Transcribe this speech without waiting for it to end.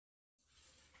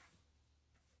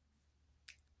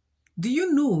Do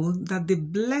you know that the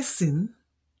blessing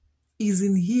is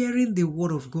in hearing the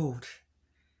word of God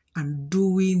and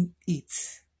doing it?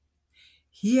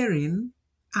 Hearing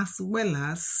as well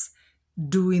as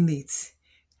doing it.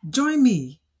 Join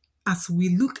me as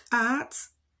we look at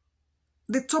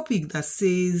the topic that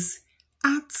says,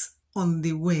 act on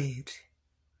the word.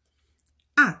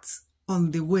 Act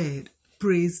on the word.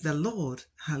 Praise the Lord.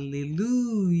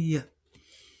 Hallelujah.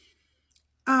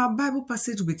 Our Bible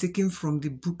passage will be taken from the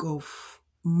book of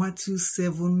Matthew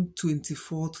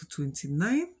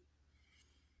 7:24-29.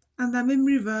 And the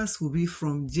memory verse will be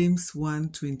from James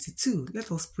 1:22.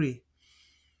 Let us pray.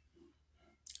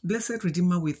 Blessed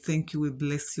Redeemer, we thank you, we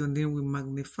bless your name, we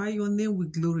magnify your name, we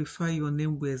glorify your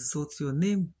name, we exalt your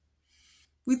name.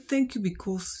 We thank you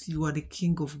because you are the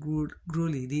King of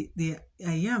glory, the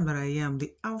I am that I am,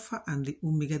 the Alpha and the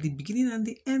Omega, the beginning and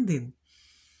the ending.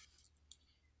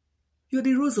 You're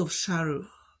the Rose of Sharon.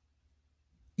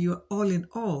 You are all in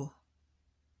all.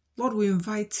 Lord, we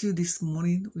invite you this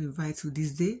morning, we invite you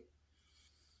this day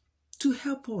to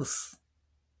help us.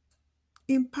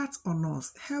 Impart on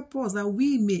us. Help us that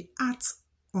we may act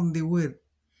on the word.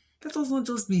 Let us not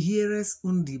just be hearers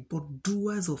only, but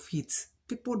doers of it.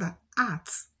 People that act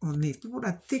on it. People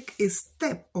that take a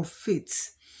step of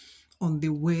faith on the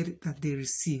word that they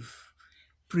receive.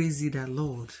 Praise ye the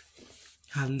Lord.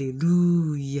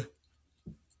 Hallelujah.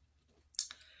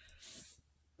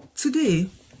 Today,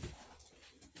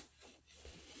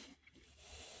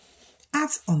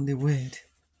 act on the word.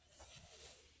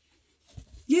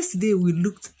 Yesterday we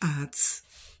looked at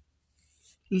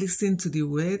listen to the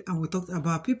word, and we talked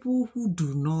about people who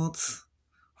do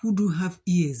have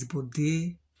ears, but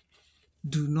they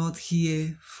do not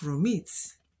hear from it.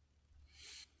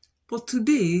 But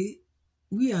today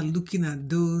we are looking at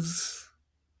those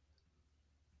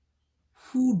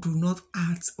who do not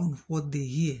act on what they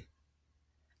hear.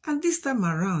 And this time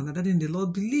around, that in the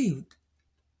Lord believed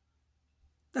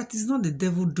that is not the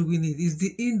devil doing it, it's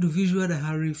the individual that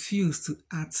has refused to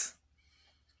act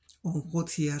on what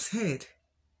he has heard.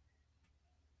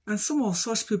 And some of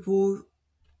such people,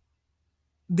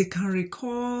 they can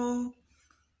recall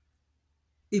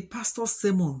a pastor's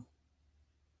sermon,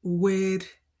 word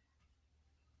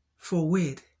for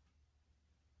word,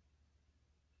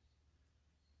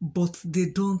 but they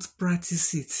don't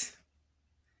practice it.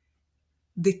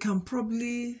 They can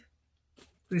probably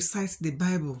recite the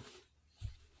Bible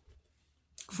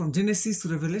from Genesis to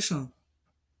Revelation,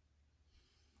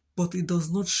 but it does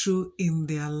not show in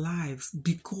their lives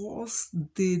because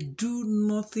they do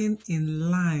nothing in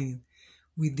line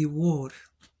with the word.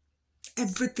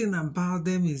 Everything about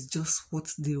them is just what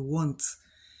they want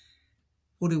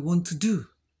to do.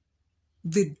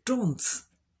 They don't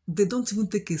even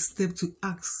take a step to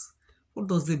ask, what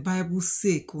does the Bible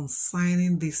say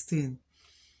concerning this thing?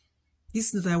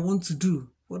 This is what I want to do.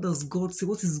 What does God say?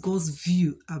 What is God's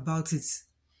view about it?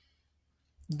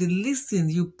 The listen,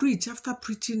 you preach. After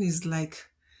preaching is like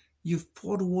you've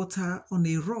poured water on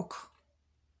a rock.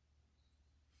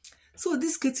 So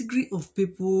this category of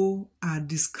people are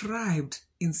described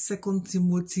in 2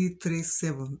 Timothy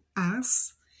 3:7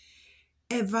 as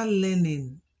ever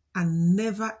learning and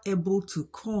never able to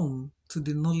come to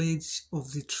the knowledge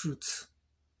of the truth.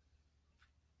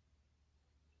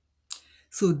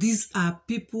 So these are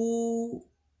people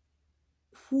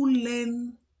who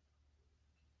learn,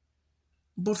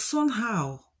 but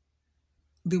somehow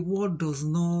the word does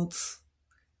not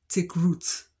take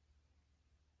root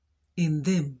in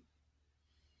them.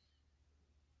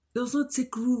 It does not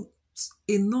take root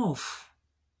enough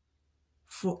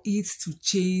for it to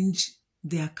change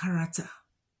their character,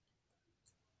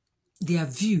 their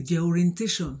view, their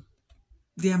orientation,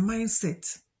 their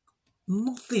mindset.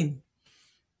 Nothing.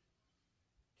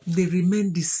 They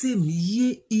remain the same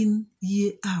year in,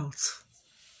 year out.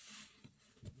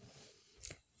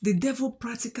 The devil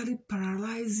practically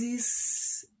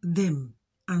paralyzes them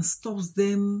and stops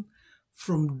them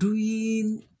from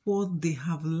doing what they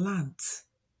have learned.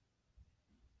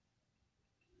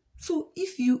 So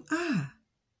if you are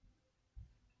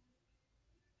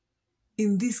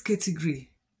in this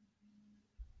category,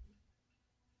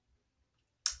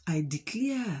 I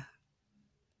declare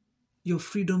your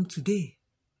freedom today.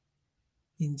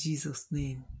 In Jesus'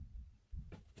 name,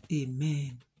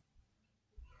 amen.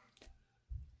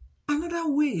 Another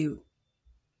way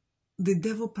the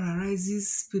devil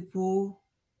paralyzes people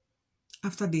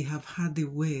after they have heard the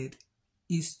word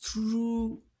is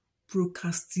through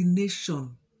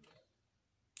procrastination.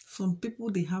 Some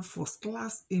people, they have first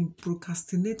class in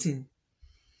procrastinating.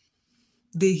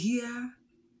 They hear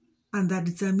and are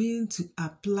determined to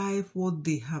apply what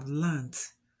they have learned.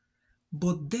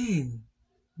 But then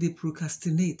they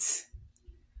procrastinate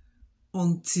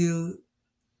until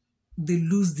they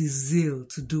lose the zeal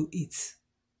to do it.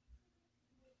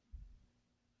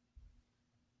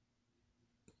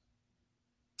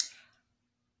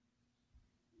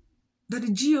 That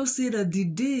the Geo said that the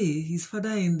day his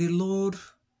father in the Lord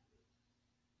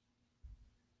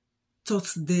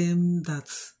taught them that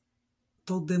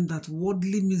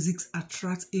worldly music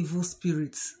attracts evil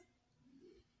spirits,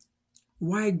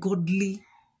 while godly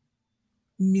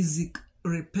music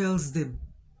repels them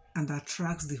and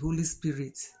attracts the Holy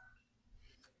Spirit.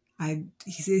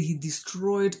 He said he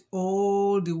destroyed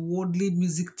all the worldly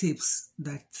music tapes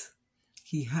that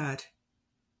he had.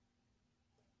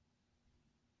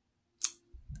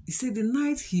 He said the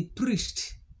night he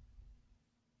preached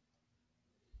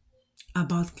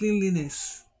about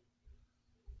cleanliness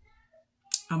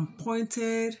and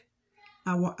pointed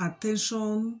our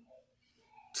attention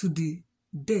to the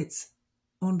dirt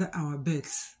under our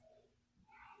beds.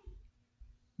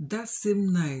 That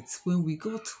same night when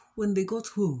they got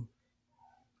home,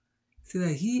 said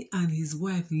that he and his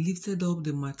wife lifted up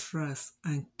the mattress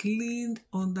and cleaned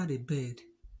under the bed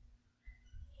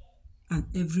and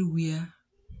everywhere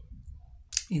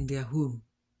in their home.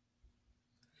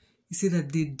 He said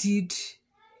that they did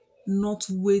not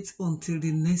wait until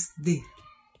the next day.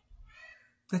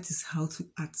 That is how to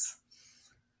act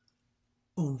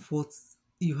on what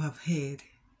you have heard.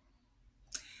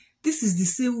 This is the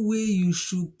same way you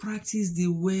should practice the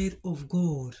word of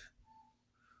God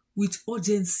with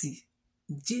urgency.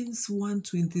 James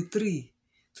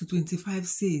 1:23-25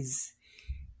 says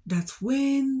that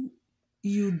when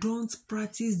you don't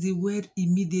practice the word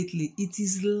immediately, it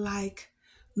is like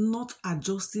not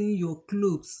adjusting your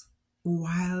clothes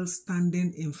while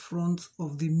standing in front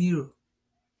of the mirror.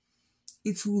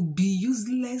 It will be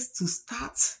useless to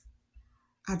start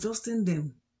adjusting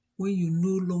them when you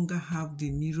no longer have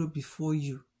the mirror before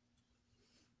you.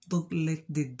 Don't let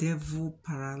the devil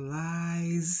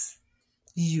paralyze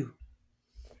you.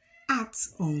 Act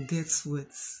on God's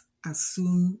words as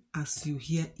soon as you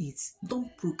hear it.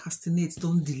 Don't procrastinate,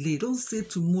 don't delay. Don't say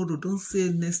tomorrow, don't say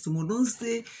next tomorrow. Don't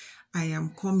say, I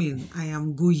am coming, I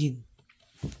am going.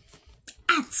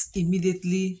 Act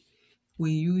immediately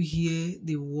when you hear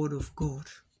the word of God.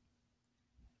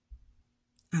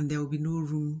 And there will be no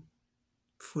room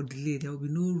for delay. There will be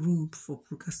no room for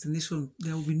procrastination.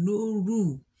 There will be no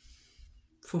room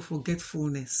for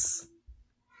forgetfulness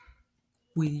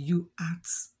when you act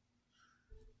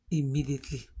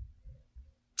immediately.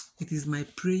 It is my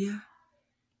prayer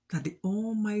that the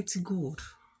Almighty God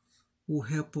will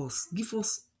help us, give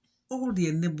us all the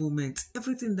enablement,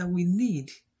 everything that we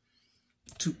need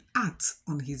to act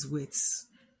on His words.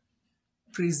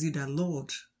 Praise the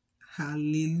Lord.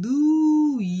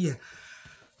 Hallelujah.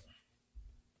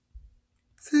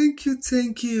 Thank you.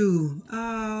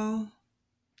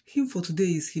 Hymn for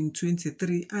today is hymn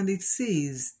 23, and it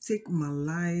says, take my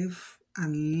life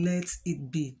and let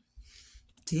it be.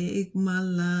 Take my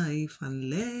life and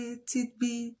let it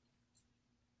be.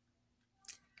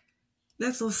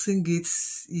 Let us sing it.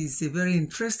 It's a very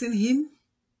interesting hymn,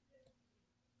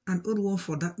 an old one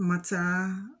for that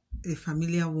matter, a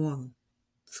familiar one.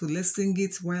 So let's sing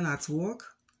it while at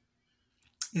work,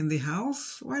 in the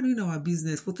house, while doing our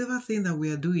business, whatever thing that we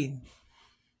are doing.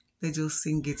 Let's just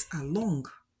sing it along,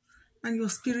 and your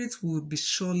spirit will be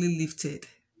surely lifted.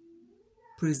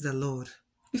 Praise the Lord.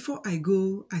 Before I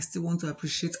go, I still want to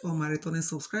appreciate all my returning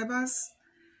subscribers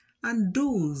and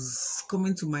those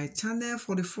coming to my channel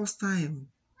for the first time.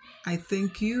 I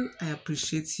thank you, I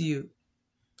appreciate you,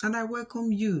 and I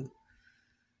welcome you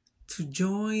to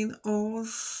join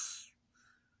us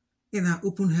in our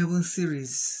Open Heaven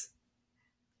series.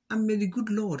 And may the good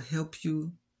Lord help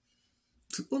you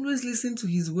to always listen to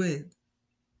His word,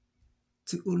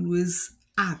 to always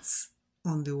act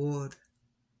on the word.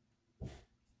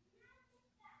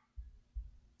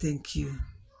 Thank you.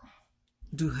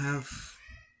 Do have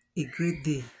a great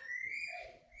day.